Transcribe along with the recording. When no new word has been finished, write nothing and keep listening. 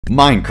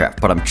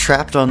Minecraft, but I'm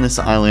trapped on this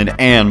island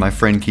and my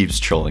friend keeps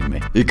trolling me.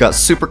 It got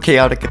super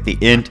chaotic at the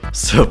end,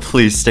 so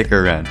please stick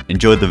around.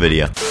 Enjoy the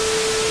video.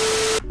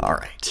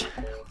 Alright,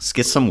 let's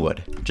get some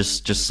wood.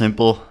 Just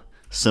simple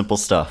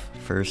stuff.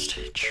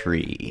 First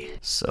tree.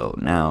 So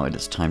now it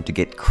is time to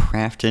get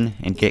crafting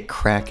and get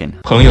cracking.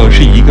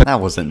 That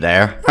wasn't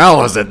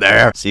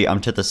there. See,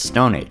 I'm to the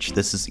Stone Age.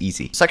 This is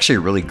easy. It's actually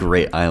a really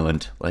great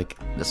island. Like,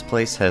 this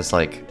place has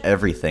like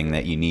everything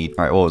that you need.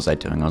 Alright, what was I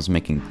doing? I was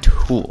making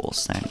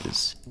tools. That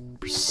is...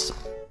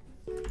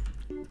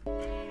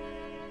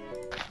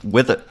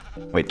 with it.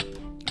 Wait.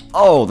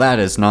 Oh, that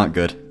is not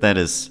good. That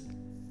is...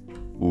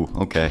 Ooh,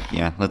 okay.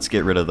 Yeah, let's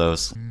get rid of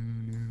those.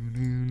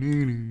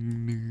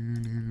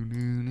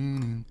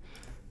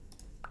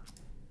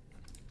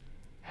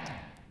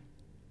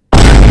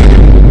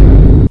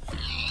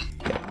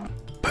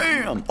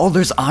 Bam! Oh,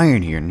 there's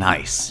iron here.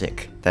 Nice.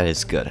 Sick. That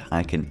is good.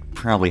 I can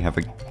probably have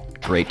a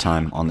great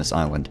time on this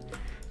island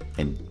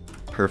in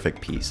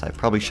perfect peace. I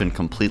probably shouldn't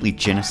completely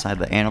genocide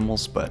the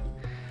animals, but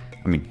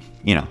I mean,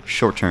 you know,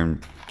 short-term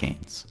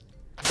gains.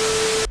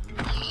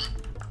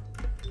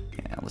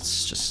 Yeah,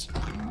 let's just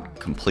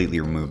completely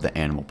remove the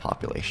animal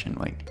population.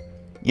 Like,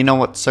 you know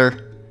what,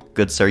 sir?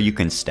 Good sir, you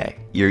can stay.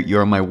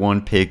 You're my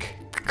one pig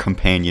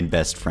companion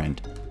best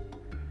friend.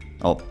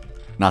 Oh,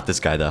 not this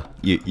guy though.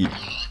 You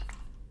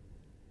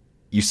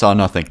saw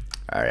nothing.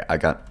 All right, I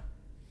got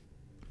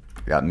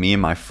me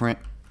and my friend.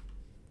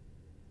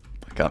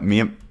 I got me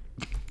and.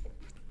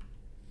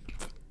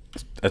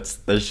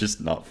 That's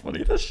just not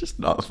funny. That's just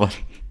not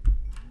funny.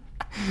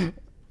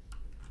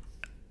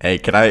 Hey,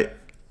 can I?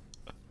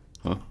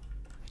 Oh,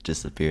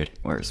 disappeared.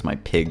 Where's my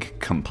pig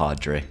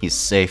compadre? He's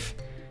safe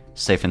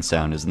and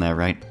sound, isn't that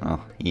right?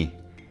 Oh, he.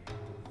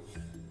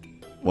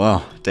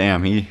 Wow,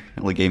 damn, he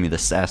really gave me the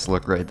sass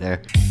look right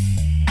there.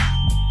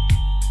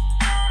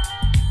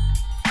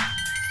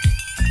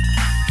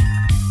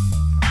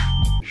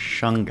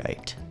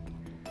 Shungite.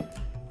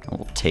 I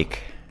will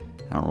take.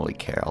 I don't really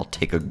care. I'll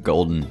take a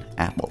golden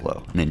apple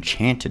though, an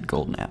enchanted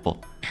golden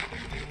apple.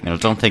 I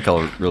don't think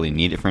I'll really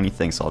need it for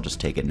anything, so I'll just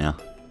take it now.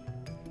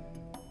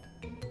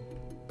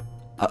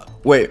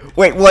 Wait,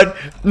 what?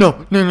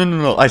 No,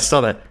 I saw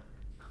that.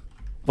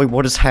 Wait,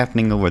 what is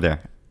happening over there?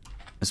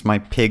 Is my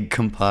pig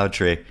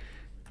compadre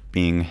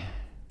being...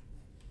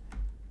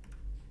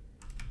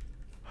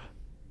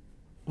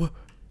 What?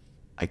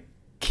 I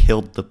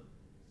killed the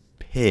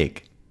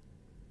pig.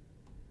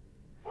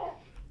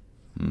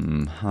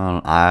 I'm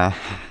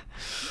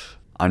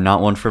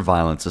not one for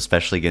violence,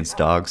 especially against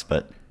dogs,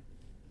 but...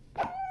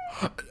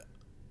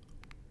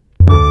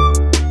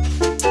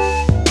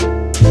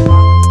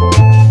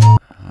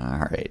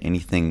 Alright,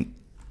 anything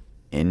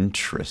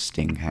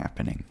interesting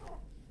happening?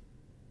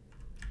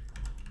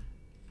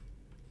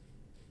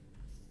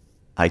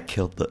 I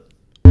killed the...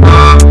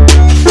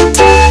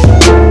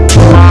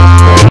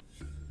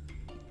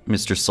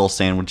 Mr.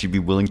 Soulsand, would you be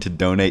willing to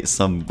donate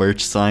some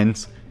birch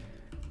signs?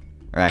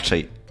 Or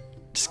actually...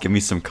 just give me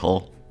some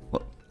coal.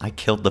 Well, I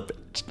killed the...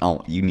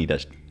 Oh, you need a...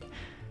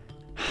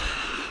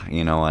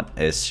 You know what?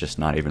 It's just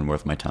not even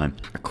worth my time.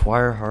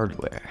 Acquire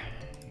hardware.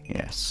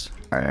 Yes.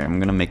 Alright, I'm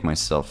gonna make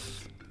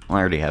myself... I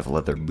already have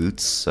leather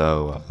boots,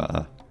 so...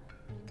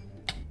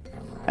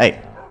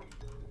 Hey!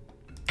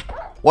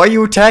 Why are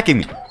you attacking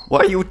me? Why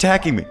are you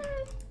attacking me?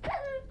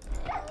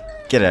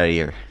 Get out of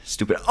here,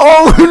 stupid...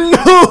 Oh,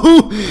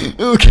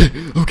 no! Okay.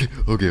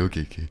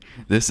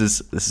 This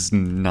is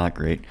not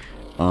great.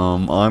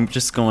 I'm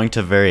just going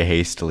to very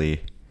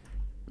hastily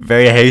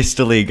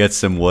get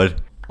some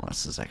wood. Well,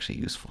 this is actually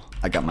useful.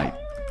 I got my...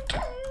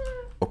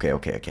 Okay,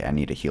 I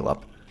need to heal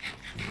up.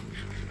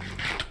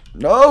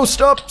 No,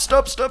 stop! Oh,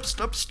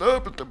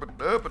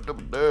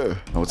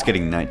 it's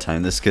getting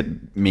nighttime. This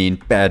could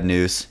mean bad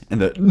news. And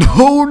the...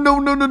 No!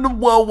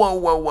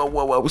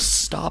 Whoa.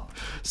 Stop.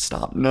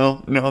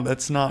 No,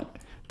 that's not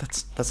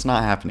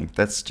happening.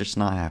 That's just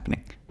not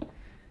happening.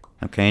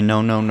 Okay,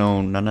 no, none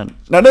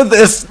of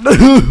this!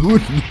 No!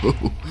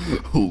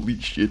 Holy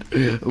shit.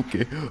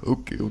 Okay. Oh,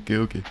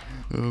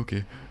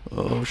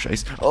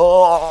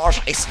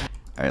 scheiße.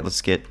 Alright,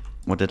 let's get...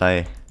 What did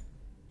I...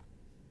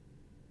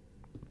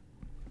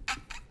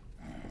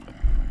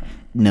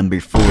 Number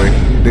 4,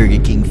 Burger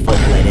King foot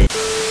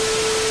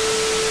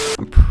lettuce.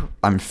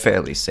 I'm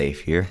fairly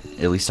safe here.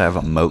 At least I have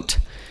a moat.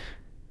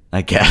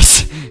 I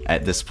guess.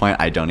 At this point,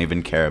 I don't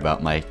even care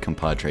about my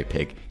compadre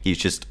pig. He's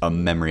just a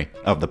memory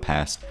of the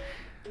past.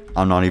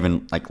 I'm not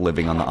even, like,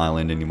 living on the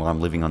island anymore.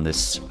 I'm living on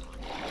this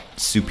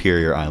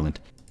superior island.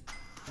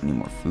 Need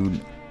more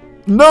food.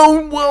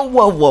 No!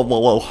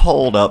 Whoa.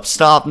 Hold up.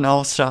 Stop.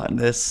 No, stop.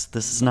 This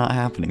is not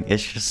happening.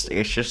 It's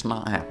just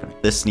not happening.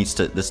 This needs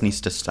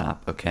to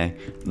stop, okay?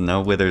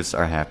 No withers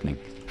are happening.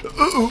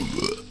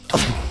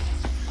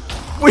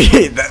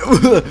 Wait,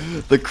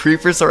 the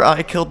creepers are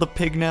I killed the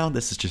pig now?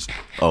 This is just...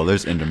 Oh,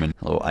 there's Enderman.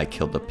 Hello, I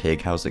killed the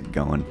pig. How's it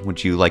going?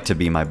 Would you like to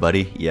be my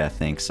buddy? Yeah,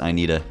 thanks. I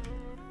need a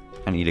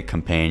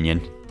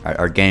companion.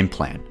 Our game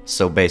plan.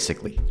 So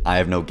basically, I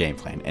have no game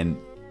plan, and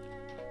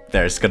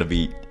there's gonna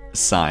be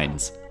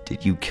signs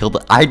Did you kill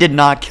the- I did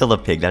not kill the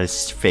pig. That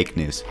is fake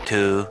news.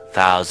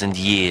 2,000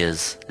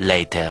 years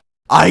later.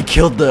 I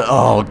killed the-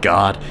 oh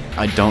god.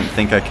 I don't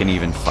think I can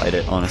even fight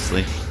it,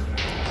 honestly.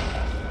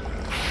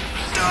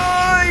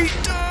 Die!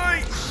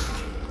 Die!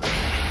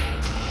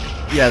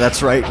 Yeah,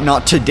 that's right.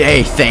 Not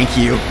today, thank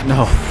you.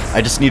 No,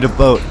 I just need a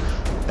boat.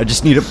 I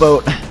just need a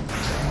boat.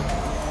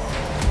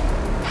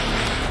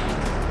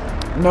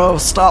 No,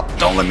 stop.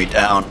 Don't let me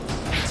down.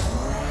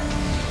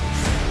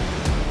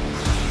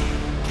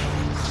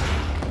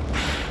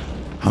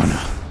 Oh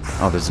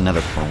no. Oh, there's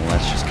another portal.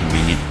 That's just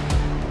convenient.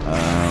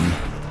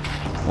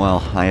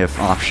 Well, I have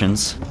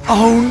options.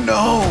 Oh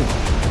no!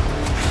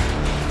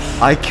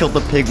 I killed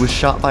the pig, was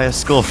shot by a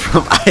skull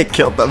from- I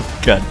killed them.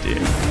 God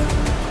damn.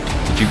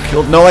 Did you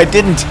kill- No, I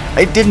didn't!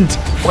 I didn't!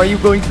 Why are you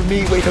going for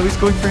me? Wait, I was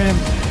going for him.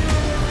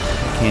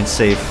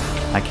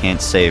 I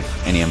can't save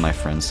any of my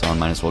friends, so I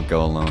might as well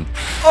go alone.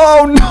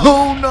 Oh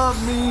no,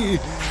 not me!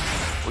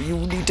 Well, you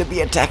need to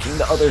be attacking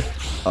the other-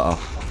 Uh-oh.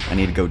 I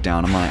need to go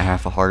down. I'm on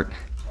half a heart.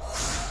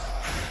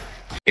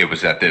 It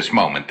was at this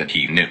moment that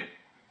he knew.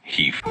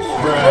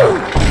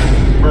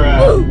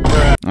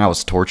 That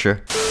was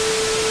torture.